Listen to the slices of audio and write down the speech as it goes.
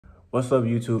What's up,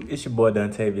 YouTube? It's your boy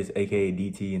Dontavius, aka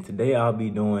DT, and today I'll be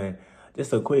doing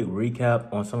just a quick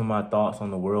recap on some of my thoughts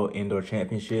on the World Indoor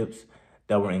Championships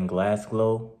that were in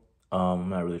Glasgow. I'm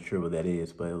not really sure what that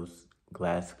is, but it was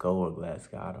Glasgow or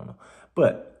Glasgow, I don't know.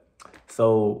 But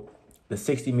so the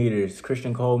 60 meters,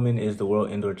 Christian Coleman is the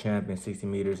world indoor champion, 60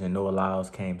 meters, and Noah Lyles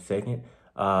came second.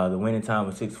 The winning time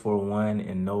was 6:41,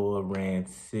 and Noah ran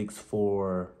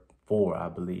 6:44, I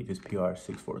believe. His PR is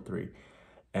 6:43.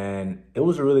 And it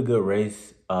was a really good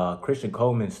race. Christian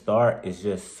Coleman's start is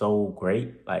just so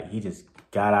great. Like, he just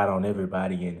got out on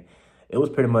everybody, and it was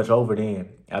pretty much over then.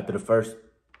 After the first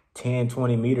 10,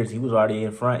 20 meters, he was already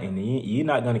in front, and you're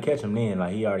not going to catch him then.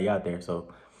 Like, he already out there. So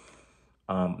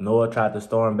Noah tried to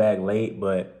storm back late,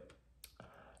 but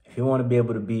if you want to be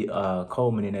able to beat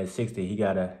Coleman in that 60, he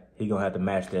going to have to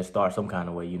match that start some kind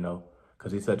of way,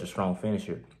 because he's such a strong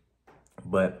finisher.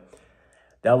 But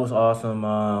that was awesome.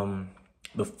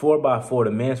 The 4x4,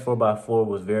 the men's 4x4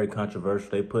 was very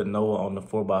controversial. They put Noah on the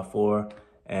 4x4,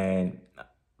 and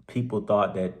people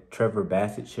thought that Trevor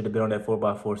Bassett should have been on that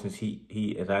 4x4 since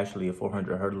he is actually a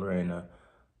 400 hurdler and a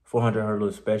 400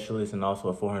 hurdler specialist and also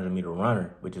a 400 meter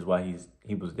runner, which is why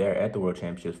he was there at the World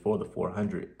Championships for the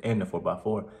 400 and the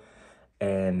 4x4.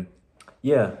 And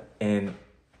yeah, and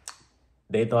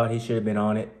they thought he should have been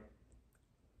on it.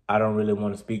 I don't really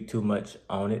want to speak too much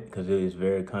on it because it is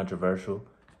very controversial.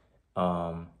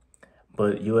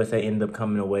 But USA ended up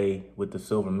coming away with the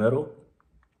silver medal,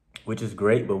 which is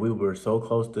great, but we were so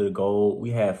close to the goal.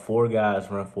 We had 4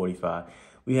 guys run 45.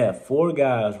 We had 4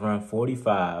 guys run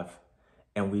 45,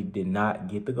 and we did not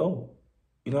get the gold.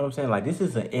 You know what I'm saying? Like, this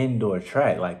is an indoor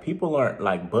track. Like, people aren't,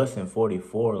 like, busting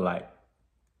 44, like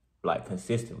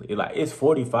consistently. Like, it's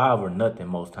 45 or nothing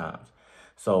most times.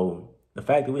 So the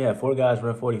fact that we had 4 guys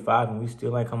run 45 and we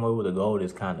still ain't come up with a gold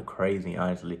is kind of crazy,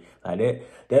 honestly. Like,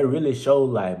 that really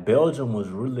showed, like, Belgium was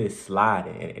really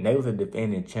sliding, and they was a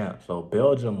defending champ. So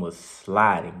Belgium was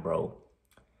sliding, bro.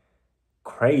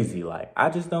 Crazy. Like, I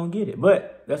just don't get it.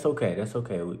 But that's okay. That's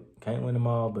okay. We can't win them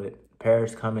all, but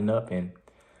Paris coming up, and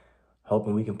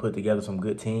hoping we can put together some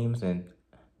good teams, and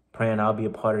praying I'll be a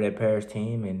part of that Paris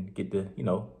team and get to,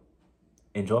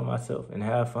 enjoy myself and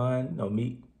have fun,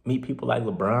 meet people like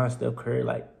LeBron, Steph Curry.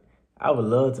 Like, I would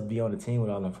love to be on the team with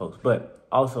all them folks. But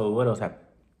also, what else happened?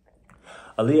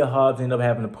 Aaliyah Hobbs ended up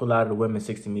having to pull out of the women's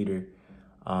 60 meter.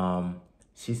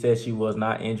 She said she was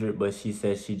not injured, but she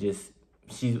said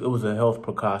it was a health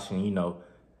precaution.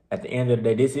 At the end of the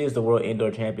day, this is the World Indoor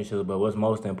Championships, but what's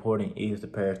most important is the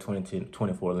Paris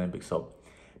 2024 Olympics. So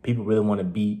people really want to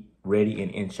be ready and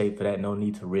in shape for that. No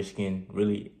need to risk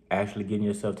really actually getting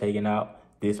yourself taken out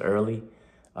this early.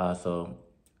 So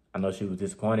I know she was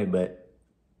disappointed, but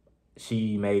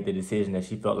she made the decision that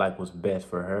she felt like was best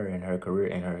for her and her career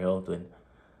and her health, and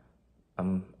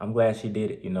I'm glad she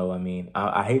did it.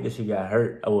 I hate that she got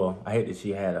hurt. Well, I hate that she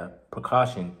had a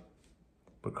precautionary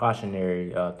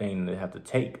thing to have to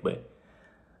take, but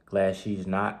glad she's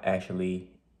not actually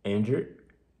injured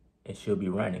and she'll be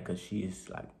running because she is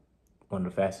like one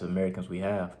of the fastest Americans we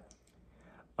have.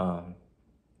 Oh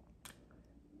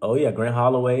yeah, Grant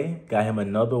Holloway got him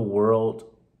another world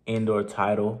indoor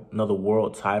title, another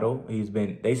world title.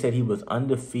 They said he was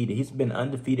undefeated. He's been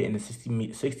undefeated in the 60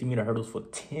 meter hurdles for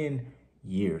 10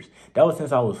 years. That was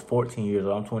since I was 14 years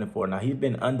old. I'm 24 now. He's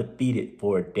been undefeated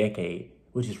for a decade,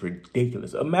 which is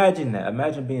ridiculous. Imagine that.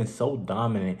 Imagine being so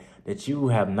dominant that you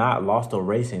have not lost a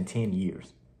race in 10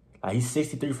 years. Like, he's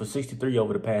 63 for 63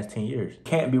 over the past 10 years.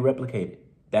 Can't be replicated.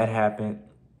 That happened.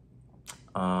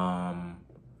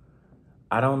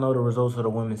 I don't know the results of the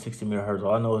women's 60 meter hurdles.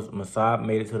 All I know is Masab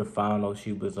made it to the final.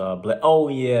 She was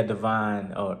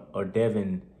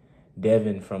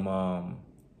Devin from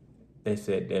they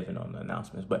said Devin on the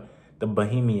announcements, but the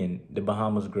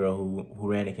Bahamas girl who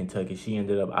ran in Kentucky, she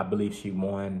ended up, I believe she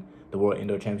won the World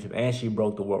Indoor Championship, and she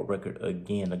broke the world record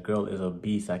again. The girl is a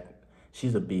beast.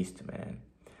 She's a beast, man.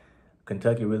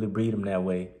 Kentucky really breed them that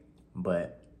way.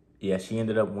 But yeah, she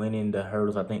ended up winning the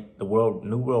hurdles. I think the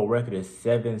new world record is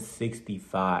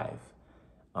 765.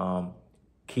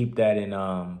 Keep that in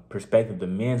perspective. The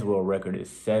men's world record is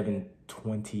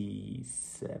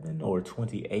 727 or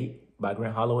 28 by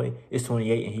Grant Holloway. It's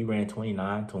 28, and he ran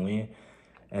 29 to win.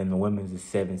 And the women's is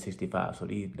 765. So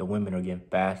the women are getting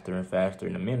faster and faster,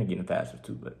 and the men are getting faster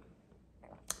too. But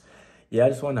yeah, I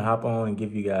just wanted to hop on and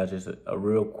give you guys just a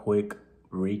real quick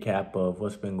recap of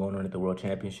what's been going on at the World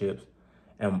Championships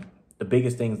and the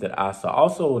biggest things that I saw.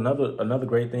 Also, another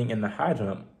great thing in the high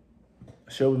jump,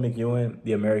 Shelby McEwen,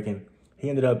 the American, he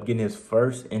ended up getting his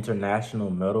first international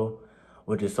medal,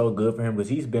 which is so good for him because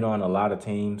he's been on a lot of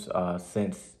teams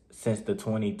since the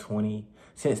 2020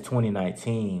 since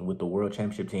 2019 with the World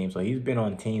Championship team. So he's been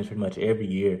on teams pretty much every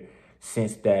year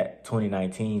since that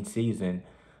 2019 season.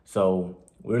 So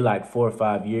we're like 4 or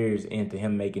 5 years into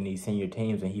him making these senior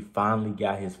teams, and he finally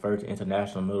got his first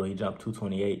international medal. He jumped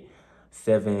 228,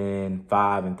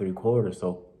 7.5 3/4.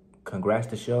 So congrats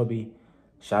to Shelby.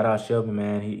 Shout out Shelby,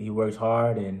 man. He works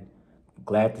hard, and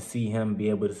glad to see him be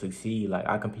able to succeed. Like,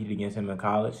 I competed against him in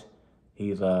college.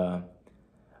 He's a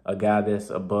guy that's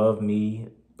above me.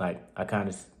 Like, I kind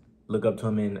of look up to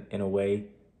him in a way.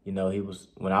 You know, he was,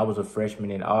 when I was a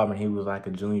freshman in Auburn, he was like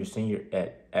a junior, senior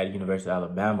at University of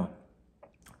Alabama.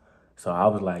 So I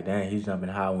was like, dang, he's jumping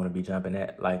high. I want to be jumping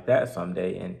like that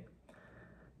someday. And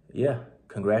yeah,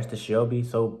 congrats to Shelby.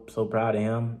 So proud of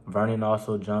him. Vernon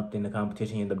also jumped in the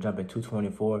competition. He ended up jumping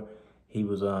 224. He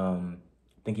was, I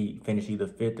think he finished either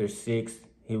 5th or 6th.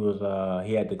 He was,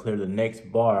 he had to clear the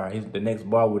next bar. The next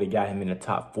bar would have got him in the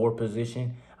top 4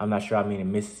 position. I'm not sure how many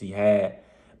misses he had,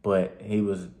 but he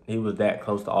was that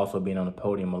close to also being on the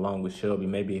podium along with Shelby.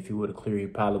 Maybe if he would have cleared, he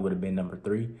probably would have been number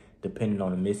 3, depending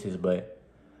on the misses, but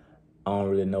I don't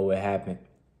really know what happened.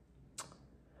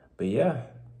 But yeah,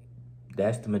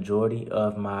 that's the majority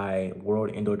of my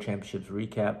World Indoor Championships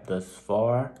recap thus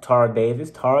far. Tara Davis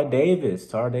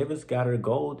got her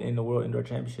gold in the World Indoor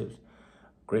Championships.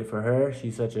 Great for her.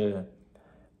 She's such a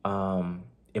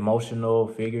emotional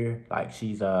figure. Like,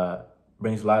 she's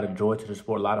brings a lot of joy to the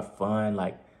sport, a lot of fun,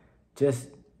 like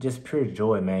just pure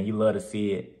joy, man. You love to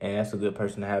see it, and that's a good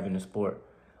person to have in the sport.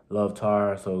 Love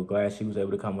Tara, so glad she was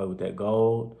able to come up with that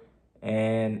gold.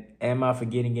 And am I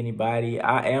forgetting anybody?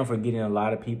 I am forgetting a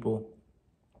lot of people.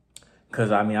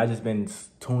 Because, I mean, I just been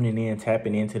tuning in,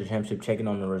 tapping into the championship, checking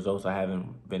on the results. I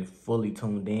haven't been fully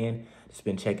tuned in. Just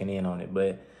been checking in on it.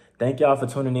 But thank y'all for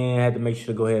tuning in. I had to make sure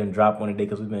to go ahead and drop one a day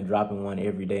because we've been dropping one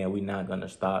every day, and we're not going to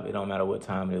stop. It don't matter what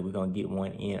time it is. We're going to get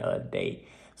one in a day.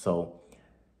 So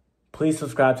please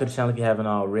subscribe to the channel if you haven't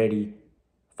already.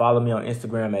 Follow me on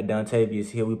Instagram at Dontavius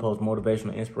Hill. We post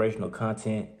motivational, inspirational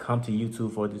content. Come to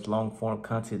YouTube for this long-form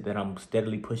content that I'm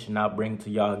steadily pushing out, bringing to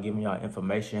y'all, giving y'all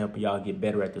information, helping y'all get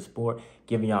better at the sport,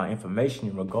 giving y'all information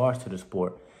in regards to the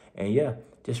sport. And yeah,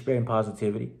 just spreading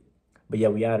positivity. But yeah,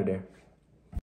 we out of there.